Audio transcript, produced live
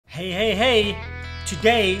Hey,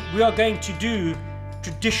 today we are going to do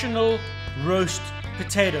traditional roast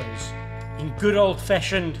potatoes in good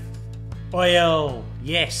old-fashioned oil.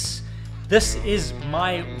 Yes, this is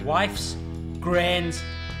my wife's grand's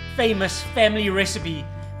famous family recipe,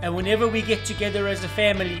 and whenever we get together as a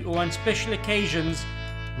family or on special occasions,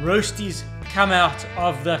 roasties come out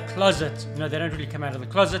of the closet. No, they don't really come out of the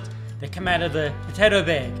closet, they come out of the potato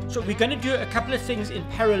bag. So we're going to do a couple of things in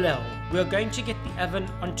parallel. We're going to get the oven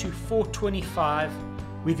onto 425.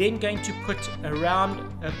 We're then going to put around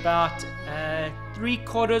about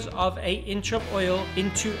 3/4 of an inch of oil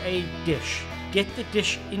into a dish. Get the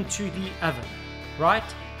dish into the oven, right?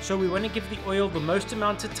 So we want to give the oil the most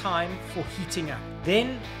amount of time for heating up.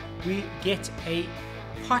 Then we get a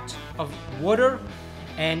pot of water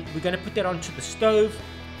and we're going to put that onto the stove,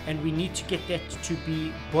 and we need to get that to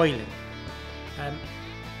be boiling.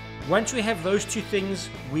 Once we have those two things,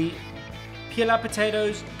 we peel our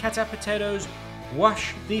potatoes, cut our potatoes,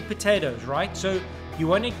 wash the potatoes, right? So you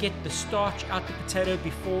want to get the starch out the potato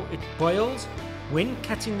before it boils. When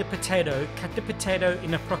cutting the potato, cut the potato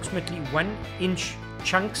in approximately 1 inch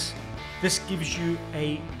chunks. This gives you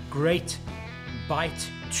a great bite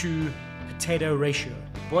to potato ratio.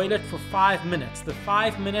 Boil it for 5 minutes. The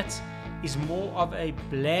 5 minutes is more of a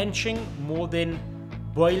blanching more than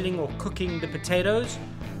boiling or cooking the potatoes.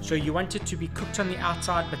 So you want it to be cooked on the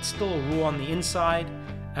outside but still raw on the inside,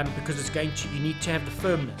 because you need to have the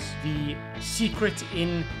firmness. The secret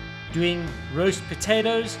in doing roast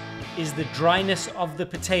potatoes is the dryness of the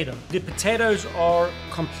potato. The potatoes are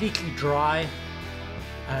completely dry.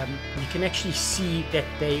 You can actually see that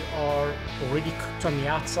they are already cooked on the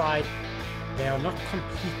outside. They are not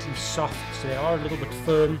completely soft, so they are a little bit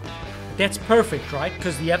firm. But that's perfect, right?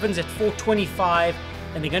 Because the oven's at 425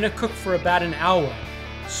 and they're going to cook for about an hour.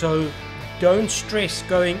 So don't stress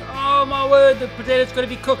going, oh my word, the potatoes got to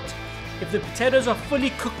be cooked. If the potatoes are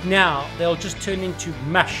fully cooked now, they'll just turn into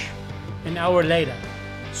mush an hour later.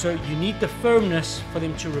 So you need the firmness for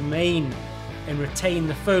them to remain and retain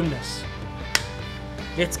the firmness.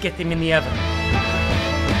 Let's get them in the oven.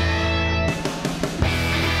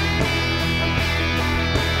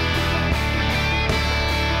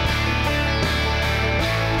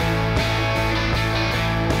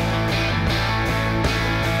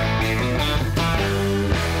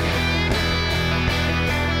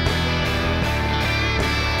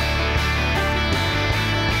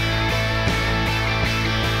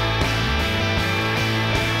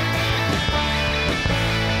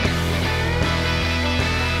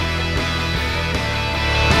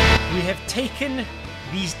 Taken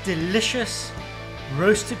these delicious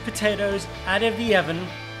roasted potatoes out of the oven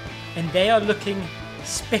and they are looking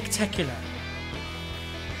spectacular.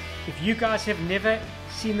 If you guys have never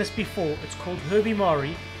seen this before, it's called Herbie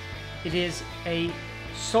Mari. It is a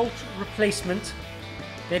salt replacement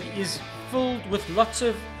that is filled with lots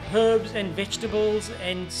of herbs and vegetables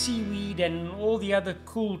and seaweed and all the other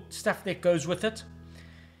cool stuff that goes with it.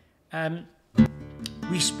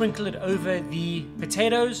 We sprinkle it over the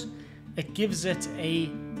potatoes. It gives it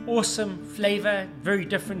a awesome flavor, very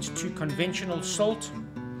different to conventional salt.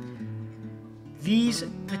 These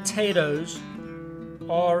potatoes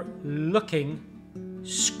are looking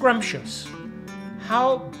scrumptious.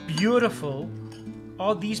 How beautiful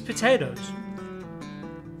are these potatoes?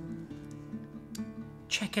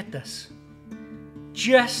 Check out this.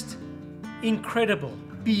 Just incredible.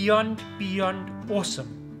 Beyond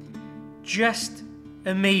awesome. Just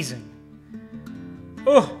amazing.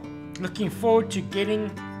 Oh! Looking forward to getting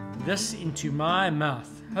this into my mouth.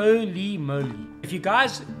 Holy moly. If you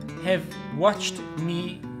guys have watched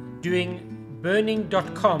me doing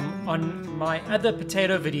burning.com on my other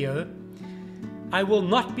potato video, I will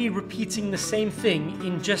not be repeating the same thing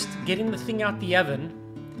in just getting the thing out the oven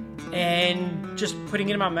and just putting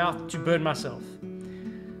it in my mouth to burn myself.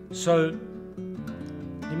 So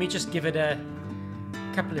let me just give it a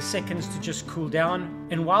couple of seconds to just cool down.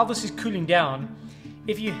 And while this is cooling down,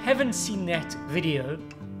 if you haven't seen that video,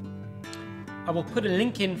 I will put a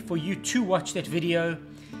link in for you to watch that video.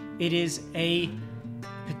 It is a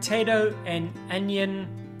potato and onion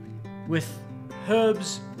with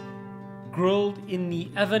herbs grilled in the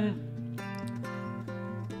oven.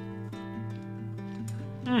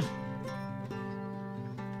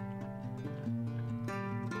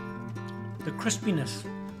 The crispiness,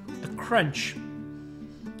 the crunch.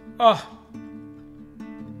 Oh,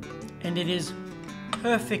 and it is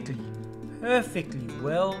perfectly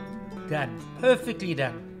well done. Perfectly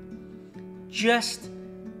done. Just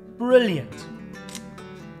brilliant.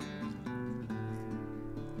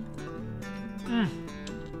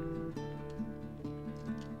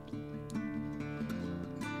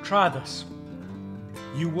 Try this.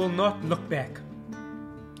 You will not look back.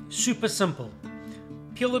 Super simple.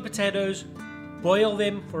 Peel the potatoes, boil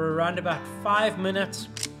them for around about 5 minutes.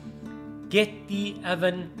 Get the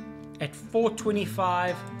oven at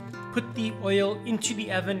 425. Put the oil into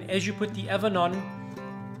the oven. As you put the oven on,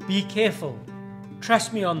 be careful.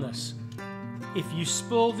 Trust me on this. If you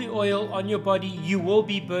spill the oil on your body, you will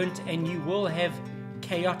be burnt and you will have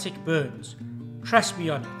chaotic burns. Trust me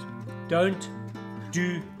on it. Don't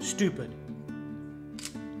do stupid.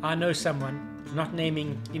 I know someone, not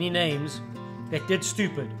naming any names, that did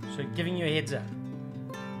stupid, so giving you a heads up.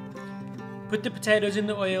 Put the potatoes in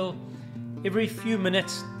the oil every few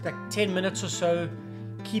minutes, like 10 minutes or so.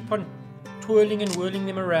 Keep on twirling and whirling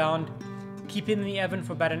them around. Keep in the oven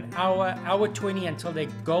for about an hour, hour 20 until they're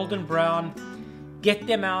golden brown. Get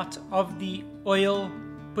them out of the oil,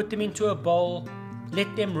 put them into a bowl,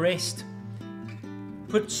 let them rest.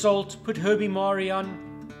 Put salt, put Herbie Mari on,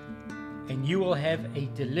 and you will have a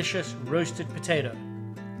delicious roasted potato.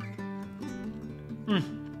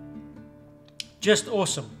 Just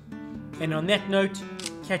awesome. And on that note,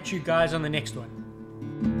 catch you guys on the next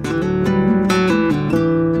one.